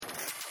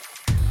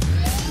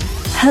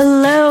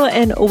Hello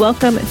and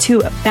welcome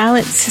to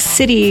Balance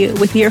City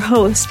with your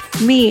host,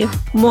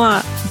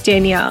 moi,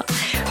 Danielle.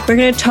 We're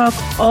going to talk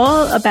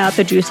all about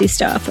the juicy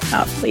stuff,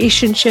 about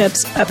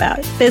relationships,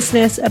 about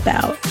business,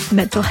 about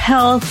mental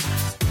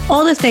health,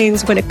 all the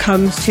things when it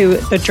comes to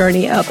the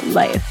journey of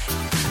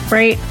life,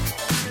 right?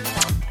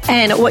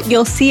 And what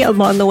you'll see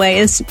along the way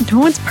is no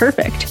one's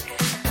perfect.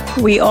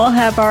 We all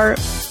have our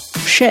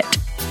shit,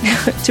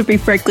 to be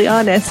frankly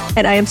honest.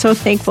 And I am so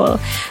thankful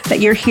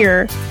that you're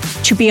here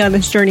to be on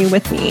this journey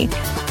with me.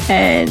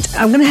 And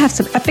I'm going to have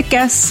some epic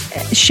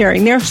guests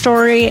sharing their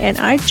story. And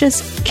I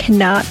just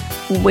cannot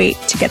wait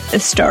to get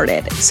this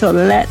started. So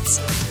let's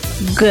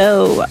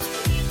go.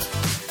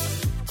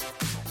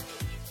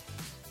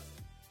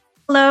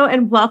 Hello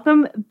and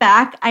welcome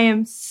back. I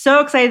am so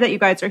excited that you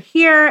guys are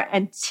here.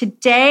 And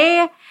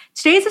today's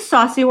a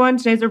saucy one.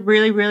 Today's a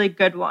really, really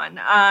good one.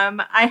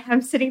 I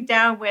am sitting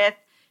down with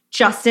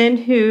Justin,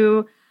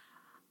 who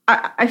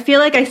I feel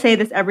like I say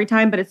this every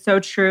time, but it's so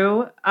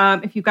true.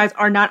 If you guys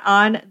are not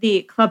on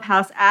the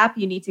Clubhouse app,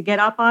 you need to get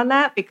up on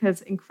that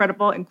because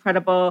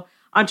incredible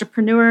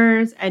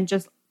entrepreneurs and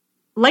just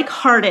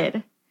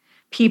like-hearted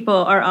people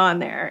are on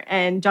there.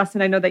 And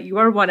Justin, I know that you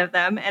are one of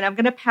them. And I'm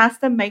going to pass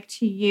the mic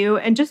to you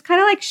and just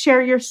kind of like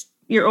share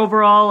your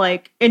overall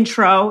like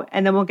intro,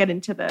 and then we'll get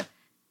into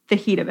the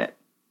heat of it.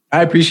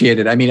 I appreciate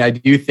it. I mean, I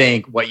do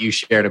think what you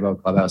shared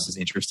about Clubhouse is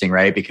interesting,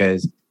 right?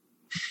 Because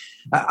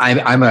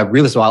I'm a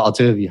realist. So I'll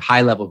tell you the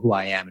high level who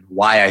I am and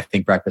why I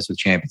think Breakfast with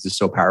Champions is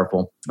so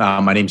powerful.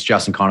 My name's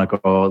Justin Conoco.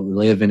 I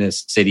live in a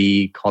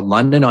city called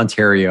London,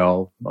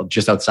 Ontario, well,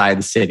 just outside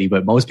the city.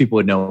 But most people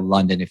would know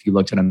London if you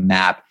looked at a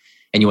map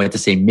and you went to,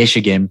 say,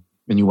 Michigan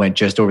and you went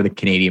just over the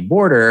Canadian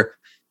border,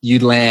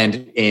 you'd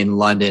land in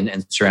London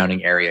and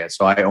surrounding areas.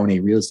 So I own a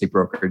real estate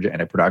brokerage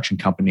and a production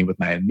company with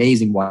my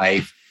amazing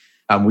wife.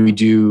 We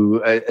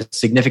do a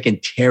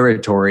significant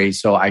territory.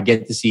 So I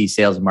get to see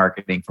sales and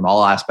marketing from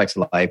all aspects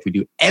of life. We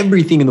do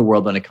everything in the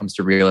world when it comes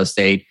to real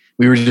estate.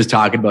 We were just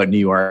talking about New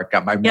York.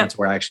 My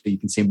mentor, actually, you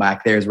can see him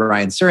back there, is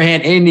Ryan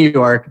Serhant in New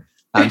York.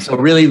 So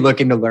really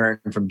looking to learn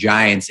from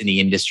giants in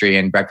the industry,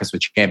 and Breakfast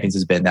with Champions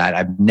has been that.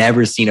 I've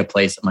never seen a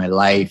place in my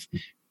life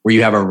where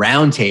you have a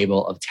round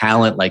table of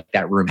talent like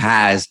that room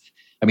has.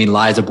 I mean,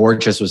 Liza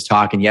Borges was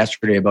talking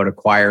yesterday about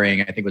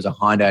acquiring, I think it was a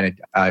Honda and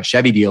a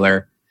Chevy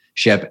dealership,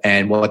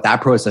 and what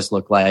that process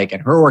looked like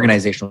and her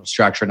organizational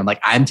structure. And I'm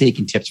like, I'm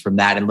taking tips from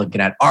that and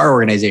looking at our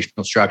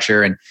organizational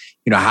structure and,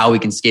 you know, how we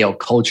can scale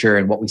culture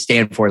and what we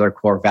stand for, their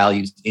core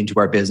values into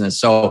our business.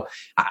 So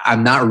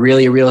I'm not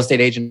really a real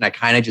estate agent. I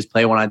kind of just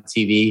play one on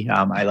TV.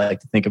 I like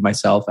to think of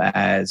myself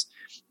as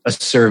a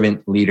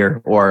servant leader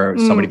or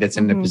somebody that's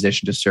in a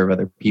position to serve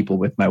other people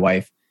with my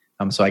wife.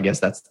 So I guess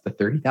that's the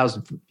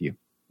 30,000 foot view.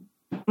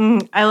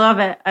 I love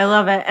it.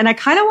 And I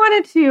kind of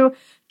wanted to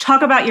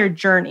talk about your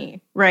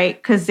journey, right?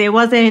 Because it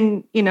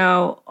wasn't,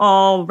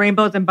 all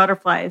rainbows and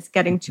butterflies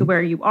getting to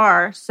where you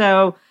are.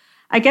 So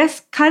I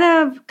guess kind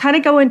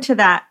of go into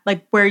that,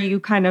 like where you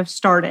kind of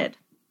started.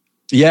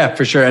 Yeah,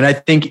 for sure. And I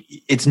think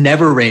it's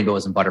never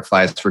rainbows and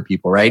butterflies for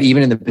people, right?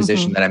 Even in the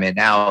position that I'm in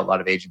now, a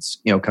lot of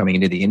agents, coming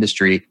into the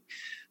industry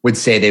would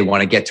say they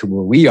want to get to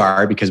where we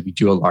are because we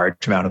do a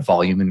large amount of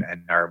volume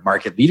and are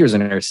market leaders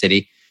in our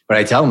city. But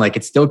I tell them, like,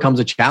 it still comes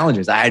with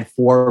challenges. I had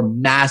 4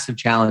 massive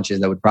challenges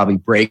that would probably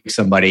break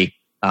somebody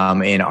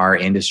in our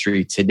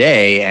industry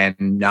today, and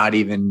not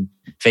even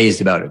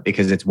fazed about it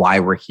because it's why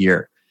we're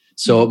here.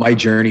 So my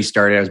journey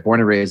started, I was born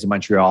and raised in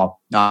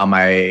Montreal.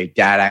 My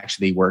dad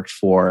actually worked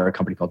for a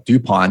company called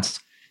DuPont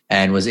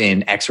and was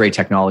in X-ray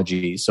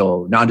technology.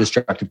 So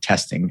non-destructive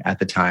testing at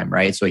the time,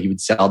 right? So he would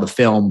sell the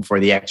film for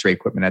the X-ray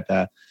equipment at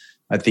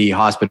the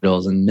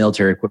hospitals and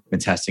military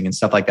equipment testing and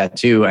stuff like that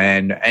too.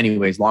 And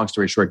anyways, long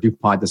story short,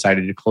 DuPont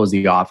decided to close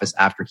the office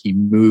after he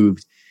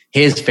moved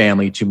his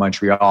family to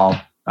Montreal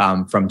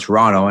from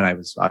Toronto. And I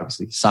was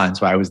obviously his son,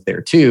 so I was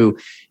there too.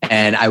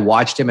 And I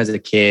watched him as a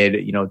kid,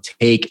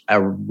 take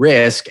a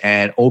risk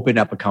and open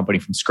up a company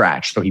from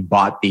scratch. So he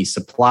bought the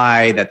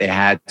supply that they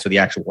had, so the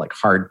actual like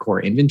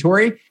hardcore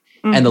inventory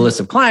and the list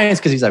of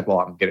clients, because he's like, well,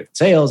 I'm good at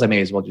sales. I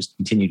may as well just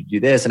continue to do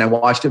this. And I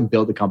watched him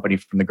build the company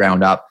from the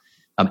ground up.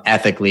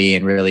 Ethically,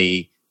 and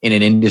really in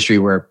an industry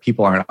where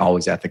people aren't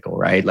always ethical,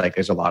 right? Like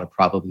there's a lot of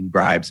probably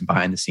bribes and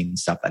behind the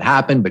scenes stuff that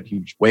happen, but you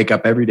just wake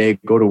up every day,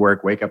 go to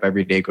work, wake up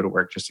every day, go to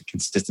work, just a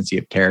consistency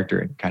of character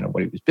and kind of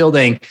what he was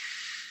building.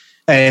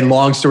 And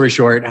long story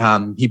short,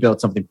 he built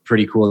something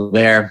pretty cool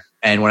there.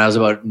 And when I was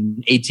about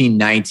 18,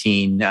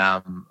 19,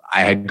 I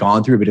had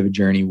gone through a bit of a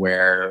journey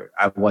where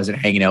I wasn't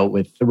hanging out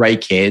with the right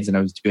kids and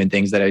I was doing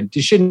things that I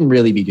just shouldn't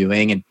really be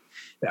doing. And,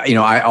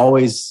 I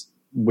always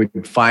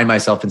would find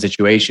myself in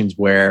situations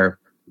where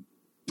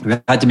I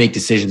had to make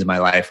decisions in my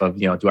life of,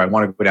 do I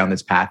want to go down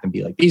this path and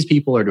be like these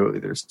people, or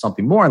there's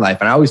something more in life?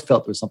 And I always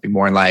felt there was something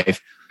more in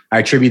life. I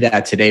attribute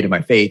that today to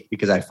my faith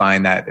because I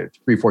find that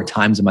 3-4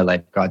 times in my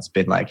life, God's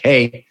been like,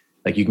 hey,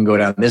 like you can go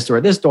down this door,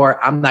 or this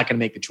door. I'm not going to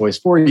make the choice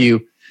for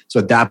you. So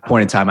at that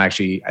point in time, I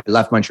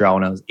left Montreal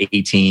when I was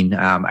 18.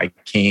 I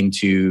came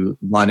to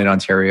London,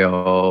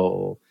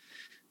 Ontario,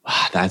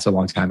 That's a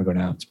long time ago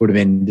now. It would have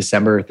been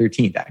December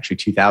 13th, actually,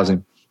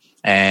 2000.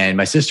 And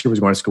my sister was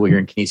going to school here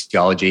in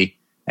kinesiology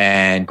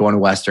and going to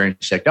Western.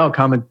 She's like, oh,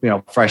 come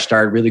and, fresh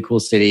start, really cool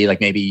city. Like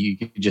maybe you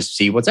could just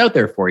see what's out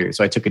there for you.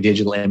 So I took a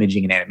digital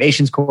imaging and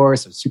animations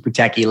course. I was super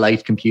techie,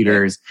 liked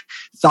computers,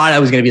 thought I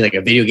was going to be like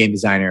a video game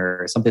designer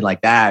or something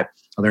like that.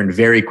 I learned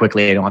very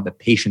quickly I don't have the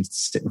patience to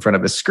sit in front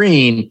of a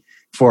screen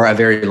for a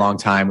very long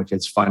time, which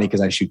is funny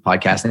because I shoot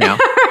podcasts now.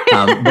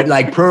 But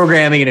like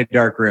programming in a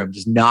dark room,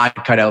 just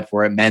not cut out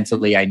for it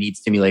mentally. I need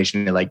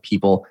stimulation to like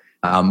people,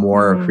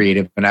 more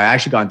creative. And I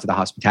actually got into the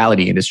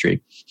hospitality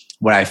industry.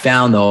 What I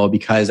found though,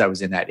 because I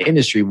was in that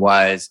industry,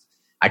 was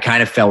I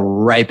kind of fell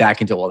right back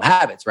into old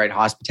habits, right?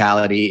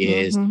 Hospitality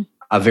is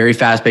a very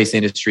fast-paced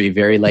industry,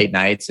 very late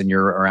nights, and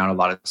you're around a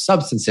lot of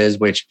substances,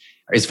 which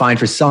is fine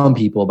for some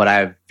people, but I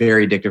have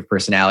very addictive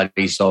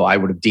personality. So I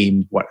would have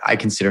deemed what I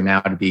consider now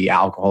to be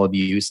alcohol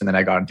abuse. And then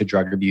I got into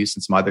drug abuse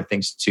and some other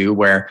things too,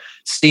 where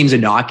seems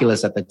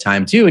innocuous at the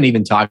time too. And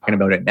even talking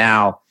about it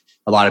now,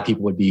 a lot of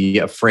people would be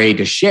afraid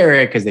to share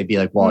it because they'd be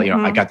like, well,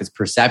 I got this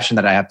perception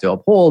that I have to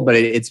uphold, but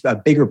it's a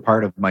bigger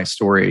part of my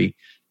story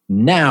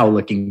now,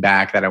 looking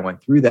back, that I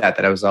went through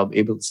that I was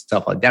able to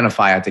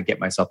self-identify. I had to get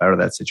myself out of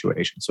that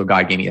situation. So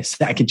God gave me a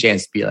second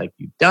chance to be like,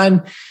 you've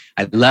done.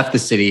 I left the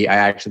city. I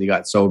actually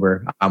got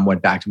sober.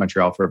 Went back to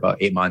Montreal for about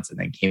 8 months and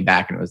then came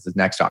back, and it was the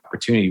next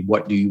opportunity.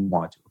 What do you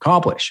want to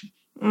accomplish?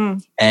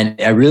 And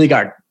I really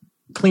got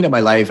cleaned up my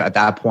life at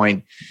that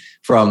point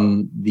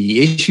from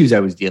the issues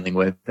I was dealing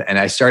with. And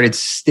I started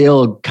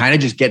still kind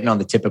of just getting on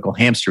the typical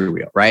hamster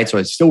wheel, right? So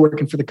I was still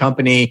working for the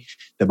company,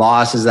 the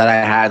bosses that I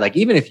had. Like,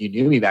 even if you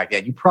knew me back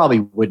then, you probably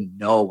wouldn't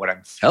know what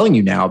I'm telling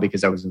you now,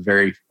 because I was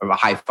a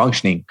high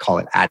functioning, call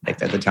it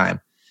addict at the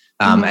time.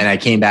 And I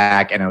came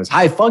back and I was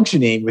high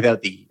functioning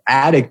without the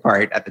addict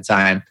part at the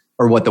time,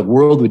 or what the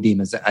world would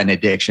deem as an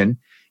addiction.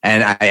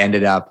 And I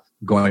ended up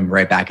going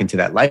right back into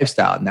that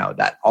lifestyle. Now,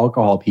 that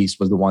alcohol piece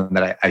was the one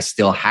that I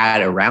still had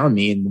around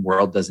me, and the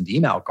world doesn't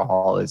deem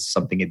alcohol as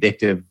something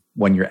addictive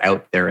when you're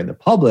out there in the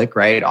public,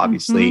 right?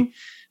 Obviously,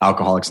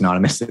 Alcoholics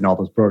Anonymous and all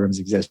those programs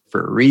exist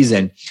for a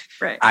reason.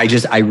 Right.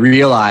 I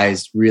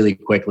realized really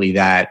quickly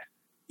that,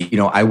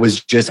 I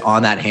was just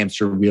on that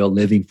hamster wheel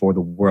living for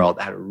the world.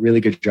 I had a really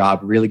good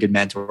job, really good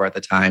mentor at the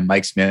time,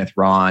 Mike Smith,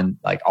 Ron,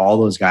 like all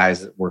those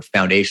guys that were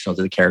foundational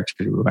to the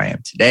character who I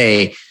am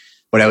today.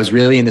 But I was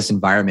really in this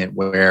environment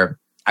where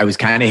I was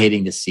kind of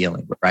hitting the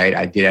ceiling, right?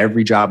 I did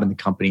every job in the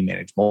company,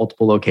 managed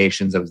multiple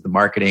locations. I was the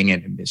marketing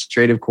and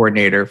administrative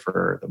coordinator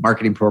for the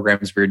marketing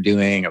programs we were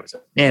doing. I was a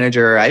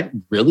manager. I had a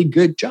really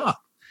good job.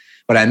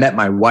 But I met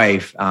my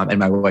wife and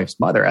my wife's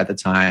mother at the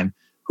time,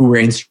 who were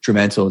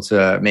instrumental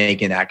to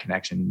making that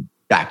connection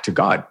back to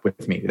God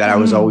with me, that I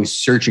was always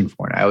searching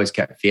for. And I always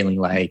kept feeling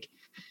like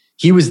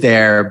he was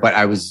there, but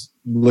I was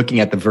looking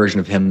at the version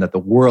of him that the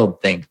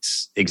world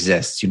thinks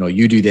exists.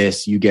 You do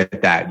this, you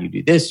get that, you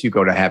do this, you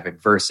go to heaven,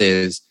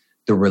 versus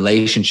the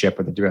relationship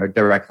or the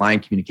direct line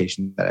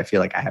communication that I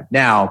feel like I have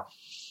now,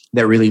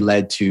 that really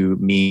led to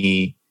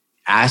me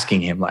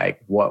asking him,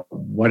 like,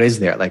 what is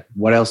there? Like,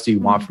 what else do you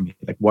want from me?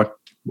 Like, what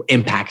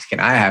impact can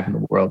I have in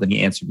the world? And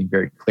he answered me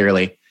very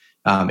clearly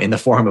in the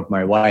form of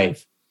my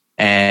wife.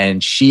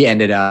 And she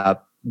ended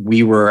up,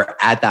 we were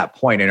at that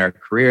point in our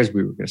careers,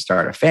 we were going to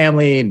start a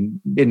family, and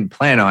didn't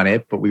plan on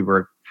it, but we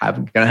were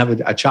going to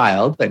have a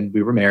child, and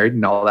we were married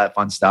and all that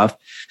fun stuff.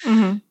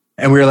 And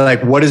we were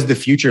like, what does the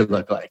future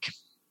look like?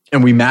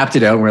 And we mapped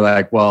it out, and we're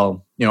like,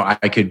 well,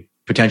 I could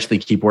potentially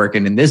keep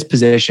working in this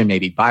position,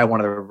 maybe buy one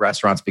of the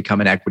restaurants,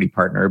 become an equity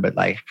partner. But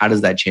like, how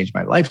does that change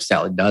my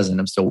lifestyle? It doesn't.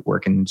 I'm still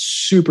working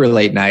super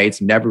late nights,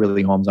 never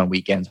really home on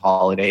weekends,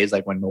 holidays.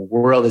 Like, when the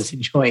world is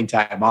enjoying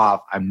time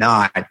off, I'm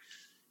not.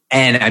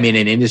 And I'm in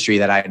an industry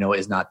that I know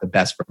is not the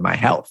best for my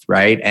health,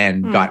 right?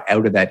 And got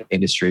out of that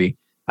industry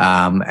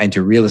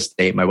into real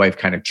estate. My wife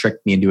kind of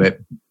tricked me into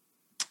it.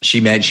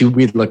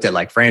 We looked at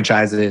like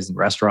franchises and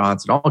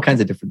restaurants and all kinds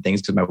of different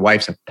things, because my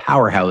wife's a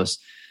powerhouse.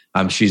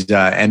 She's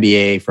an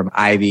MBA from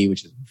Ivy,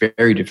 which is a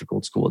very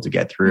difficult school to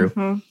get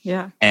through.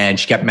 Yeah. And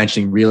she kept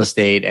mentioning real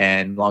estate,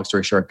 and long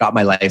story short, got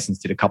my license,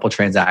 did a couple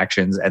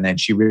transactions. And then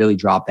she really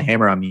dropped the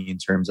hammer on me in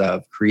terms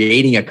of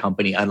creating a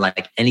company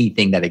unlike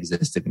anything that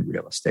existed in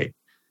real estate.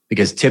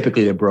 Because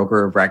typically the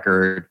broker of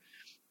record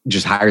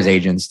just hires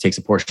agents, takes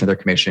a portion of their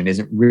commission,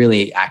 isn't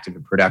really active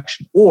in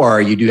production. Or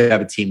you do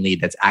have a team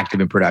lead that's active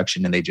in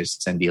production, and they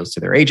just send deals to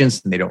their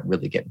agents and they don't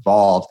really get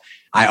involved.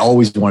 I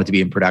always wanted to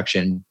be in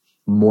production.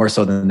 More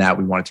so than that,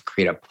 we wanted to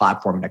create a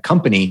platform and a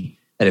company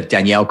that if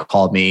Danielle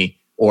called me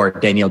or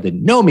Danielle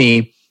didn't know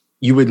me,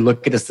 you would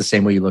look at us the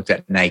same way you looked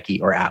at Nike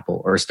or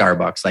Apple or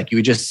Starbucks. Like, you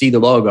would just see the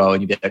logo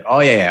and you'd be like,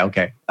 oh yeah,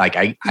 okay. Like,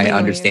 I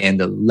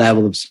understand the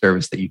level of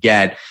service that you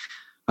get.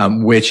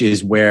 Which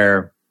is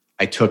where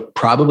I took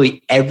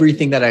probably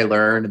everything that I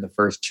learned in the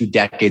first 2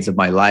 decades of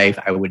my life.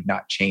 I would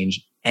not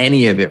change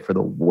any of it for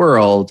the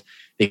world,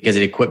 because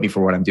it equipped me for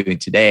what I'm doing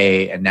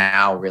today. And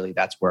now really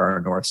that's where our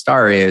North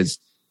Star is.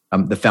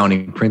 The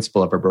founding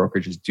principle of our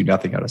brokerage is do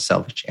nothing out of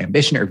selfish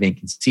ambition or vain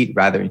conceit,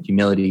 rather in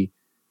humility,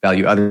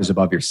 value others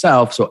above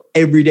yourself. So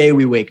every day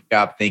we wake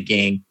up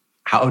thinking,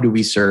 how do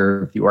we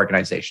serve the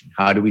organization?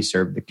 How do we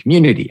serve the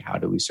community? How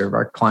do we serve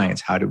our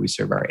clients? How do we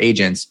serve our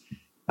agents?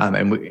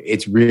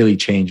 It's really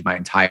changed my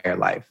entire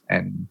life.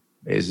 And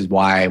this is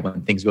why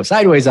when things go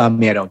sideways on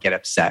me, I don't get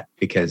upset,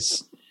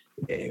 because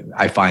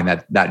I find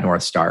that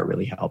North Star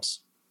really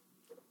helps.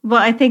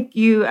 Well, I think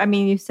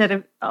you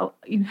said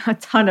a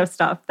ton of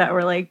stuff that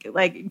were like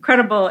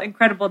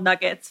incredible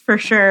nuggets for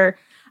sure.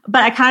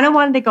 But I kind of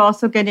wanted to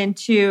also get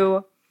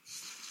into,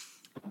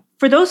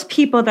 for those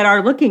people that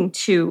are looking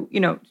to,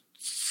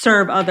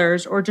 serve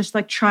others, or just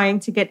like trying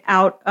to get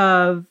out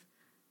of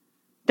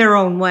their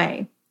own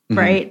way,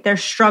 right? They're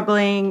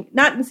struggling,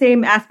 not in the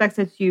same aspects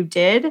as you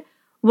did.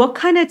 What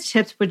kind of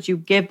tips would you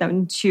give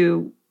them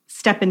to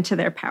step into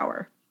their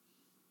power?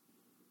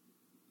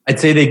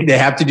 I'd say they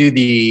have to do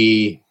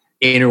the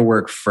inner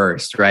work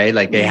first, right?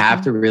 Like they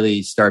have to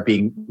really start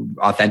being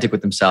authentic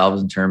with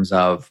themselves in terms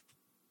of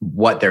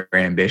what their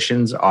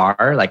ambitions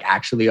are, like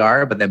actually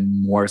are, but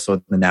then more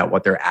so than that,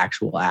 what their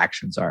actual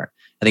actions are.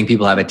 I think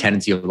people have a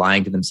tendency of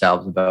lying to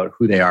themselves about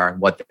who they are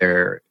and what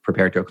they're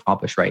prepared to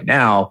accomplish right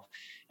now.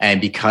 And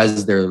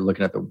because they're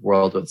looking at the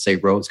world with, say,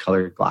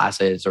 rose-colored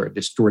glasses or a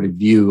distorted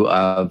view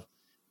of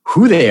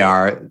who they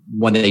are,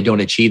 when they don't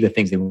achieve the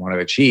things they want to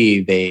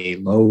achieve, they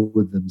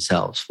loathe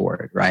themselves for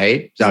it,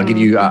 right? So I'll give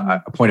you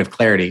a point of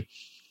clarity.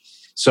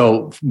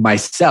 So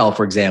myself,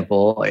 for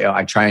example,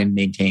 I try and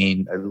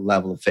maintain a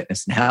level of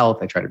fitness and health.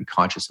 I try to be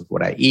conscious of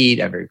what I eat.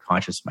 I'm very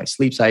conscious of my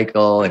sleep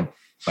cycle and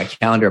my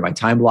calendar, my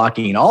time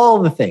blocking, and all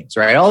the things,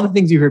 right? All the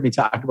things you heard me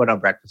talk about on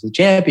Breakfast with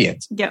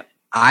Champions. Yeah.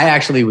 I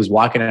actually was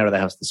walking out of the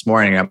house this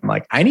morning. I'm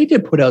like, I need to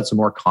put out some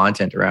more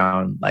content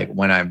around like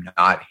when I'm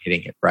not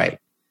hitting it right,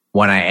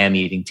 when I am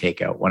eating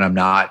takeout, when I'm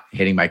not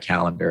hitting my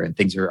calendar and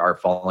things are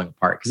falling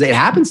apart. Because it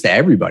happens to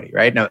everybody,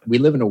 right? Now, we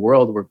live in a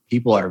world where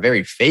people are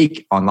very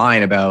fake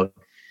online about,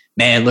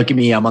 man, look at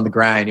me, I'm on the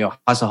grind,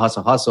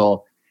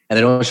 hustle. And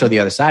they don't show the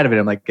other side of it.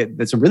 I'm like,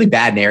 that's a really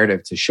bad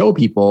narrative to show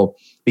people,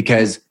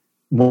 because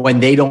when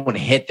they don't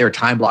hit their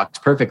time blocks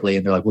perfectly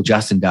and they're like, well,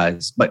 Justin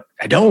does, but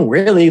I don't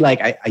really, like,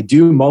 I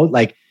do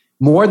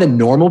more than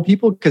normal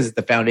people because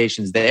the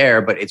foundation's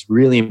there, but it's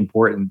really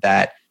important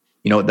that,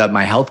 that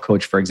my health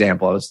coach, for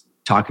example, I was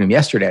talking to him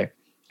yesterday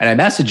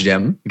and I messaged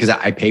him because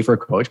I pay for a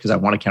coach because I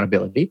want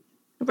accountability.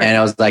 Right. And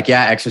I was like,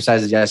 yeah,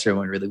 exercises yesterday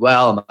went really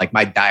well. I'm like,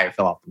 my diet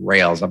fell off the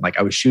rails. I'm like,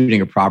 I was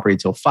shooting a property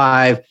till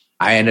 5.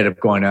 I ended up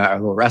going to a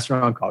little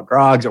restaurant called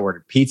Grog's. I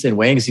ordered pizza and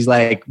wings. He's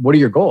like, what are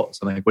your goals?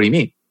 I'm like, what do you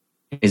mean?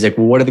 He's like,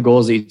 well, what are the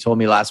goals that you told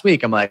me last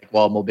week? I'm like,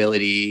 well,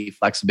 mobility,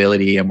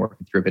 flexibility. I'm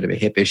working through a bit of a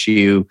hip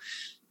issue.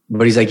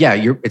 But he's like, yeah,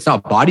 it's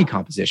not body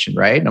composition,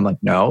 right? And I'm like,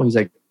 no. He's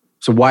like,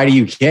 so why do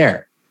you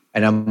care?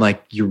 And I'm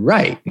like, you're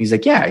right. And he's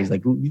like, yeah. He's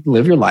like,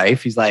 live your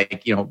life. He's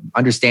like,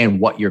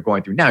 understand what you're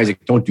going through now. He's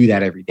like, don't do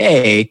that every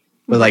day,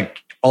 but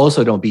like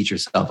also don't beat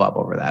yourself up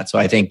over that. So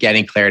I think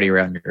getting clarity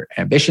around your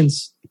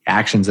ambitions, the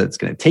actions that it's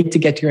going to take to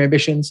get to your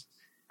ambitions,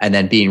 and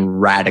then being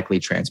radically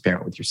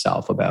transparent with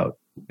yourself about,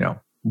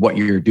 what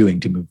you're doing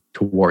to move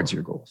towards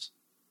your goals.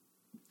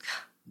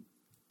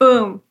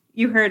 Boom.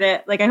 You heard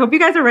it. Like, I hope you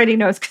guys are writing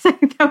notes because I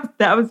think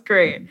that was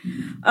great.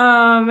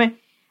 And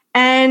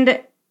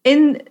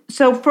in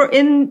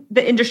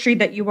the industry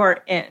that you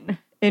are in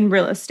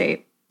real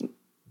estate,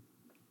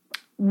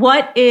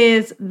 what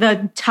is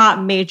the top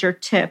major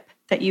tip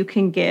that you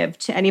can give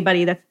to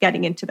anybody that's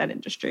getting into that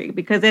industry?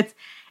 Because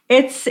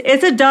it's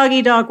a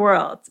dog-eat-dog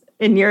world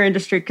in your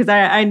industry. Because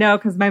I know,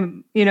 because my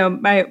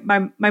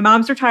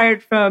mom's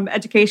retired from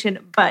education,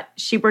 but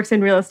she works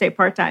in real estate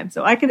part-time.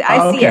 So I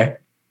see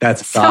it.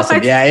 That's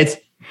awesome.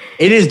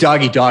 It is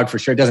dog eat dog for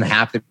sure. It doesn't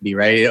have to be,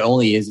 right? It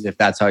only is if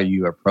that's how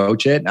you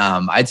approach it.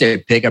 I'd say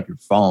pick up your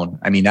phone.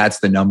 I mean, that's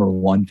the number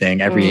one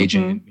thing. Every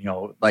agent,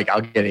 like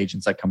I'll get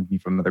agents that come to me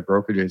from other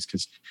brokerages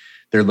because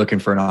they're looking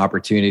for an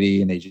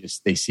opportunity and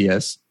they see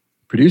us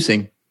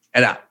producing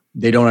and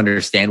they don't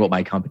understand what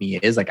my company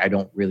is. Like I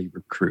don't really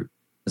recruit.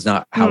 It's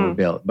not how we're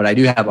built, but I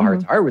do have a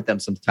heart to heart with them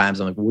sometimes.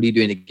 I'm like, what are you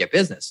doing to get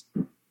business?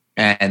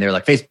 And they're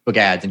like Facebook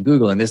ads and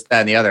Google and this, that,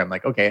 and the other. I'm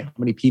like, okay, how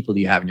many people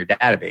do you have in your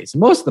database? And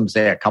most of them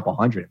say a couple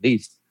hundred at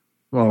least.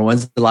 Well,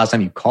 when's the last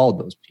time you called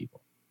those people?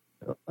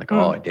 They're like,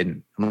 oh, I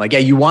didn't. I'm like, yeah,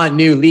 you want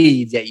new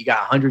leads. Yeah, you got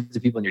hundreds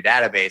of people in your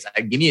database.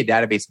 Give me a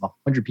database of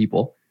 100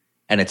 people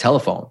and a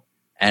telephone.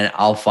 And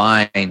I'll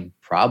find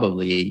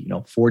probably,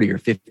 40 or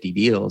 50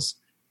 deals.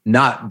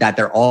 Not that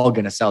they're all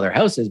going to sell their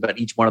houses, but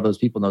each one of those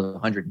people knows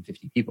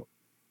 150 people.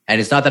 And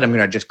it's not that I'm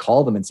going to just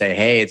call them and say,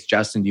 hey, it's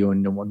Justin. Do you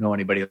know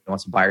anybody that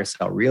wants to buy or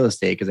sell real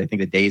estate? Because I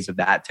think the days of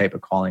that type of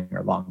calling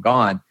are long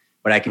gone.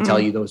 But I can tell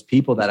you those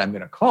people that I'm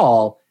going to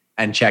call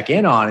and check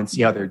in on and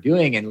see how they're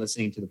doing and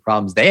listening to the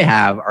problems they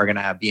have are going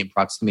to be in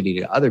proximity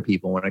to other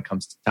people. When it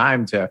comes to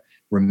time to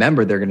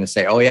remember, they're going to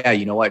say, oh yeah,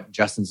 you know what?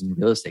 Justin's in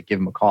real estate. Give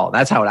him a call. And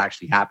that's how it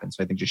actually happens.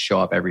 So I think just show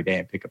up every day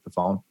and pick up the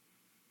phone.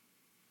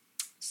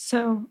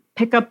 So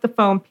pick up the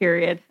phone,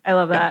 period. I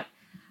love that.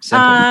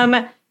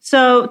 Simple.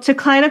 So to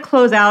kind of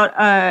close out,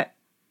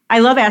 I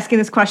love asking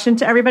this question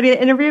to everybody at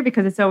interview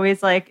because it's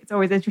always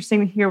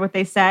interesting to hear what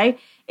they say.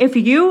 If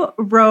you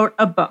wrote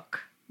a book,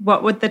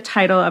 what would the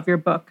title of your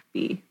book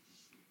be?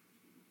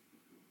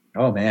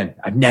 Oh man,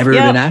 I've never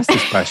been asked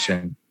this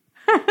question.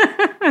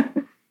 I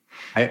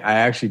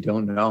actually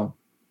don't know.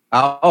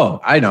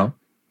 I know.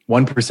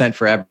 1%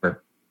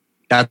 forever.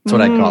 That's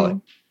what I call it.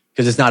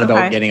 Because it's not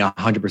about getting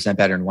 100%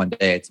 better in one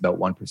day. It's about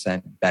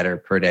 1% better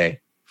per day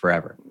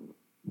forever.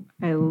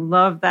 I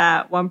love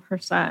that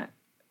 1%.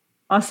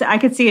 I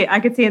could see it. I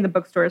could see it in the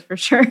bookstores for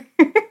sure.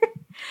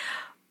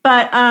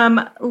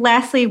 But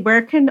lastly,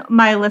 where can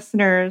my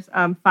listeners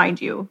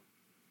find you?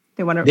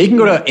 They can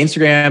go to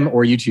Instagram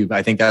or YouTube.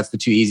 I think that's the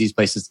two easiest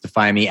places to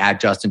find me, at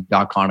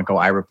Justin.Konicko.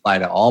 I reply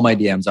to all my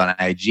DMs on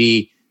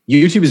IG.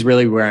 YouTube is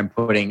really where I'm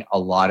putting a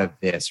lot of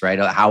this, right?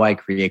 How I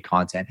create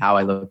content, how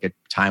I look at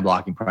time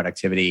blocking,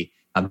 productivity.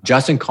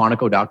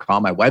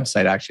 JustinKonicko.com, my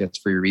website actually has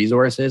free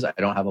resources. I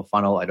don't have a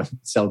funnel. I don't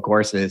sell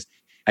courses.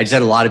 I just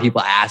had a lot of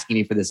people asking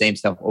me for the same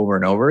stuff over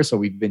and over. So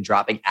we've been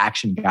dropping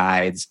action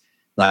guides,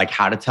 like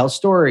how to tell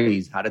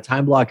stories, how to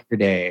time block your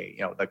day,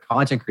 the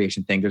content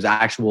creation thing. There's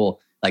actual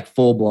like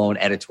full-blown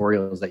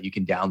editorials that you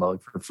can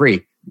download for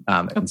free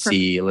and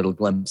see a little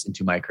glimpse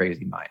into my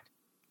crazy mind.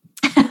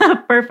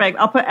 Perfect.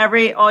 I'll put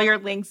all your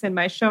links in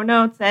my show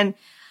notes. And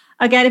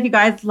again, if you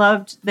guys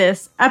loved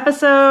this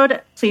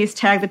episode, please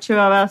tag the two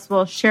of us.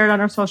 We'll share it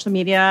on our social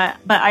media.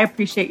 But I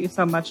appreciate you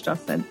so much,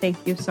 Justin.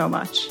 Thank you so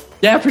much.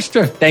 Yeah, for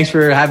sure. Thanks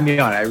for having me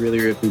on. I really,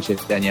 really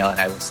appreciate it, Danielle. And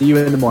I will see you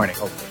in the morning,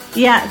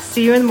 hopefully. Yeah,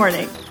 see you in the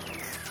morning.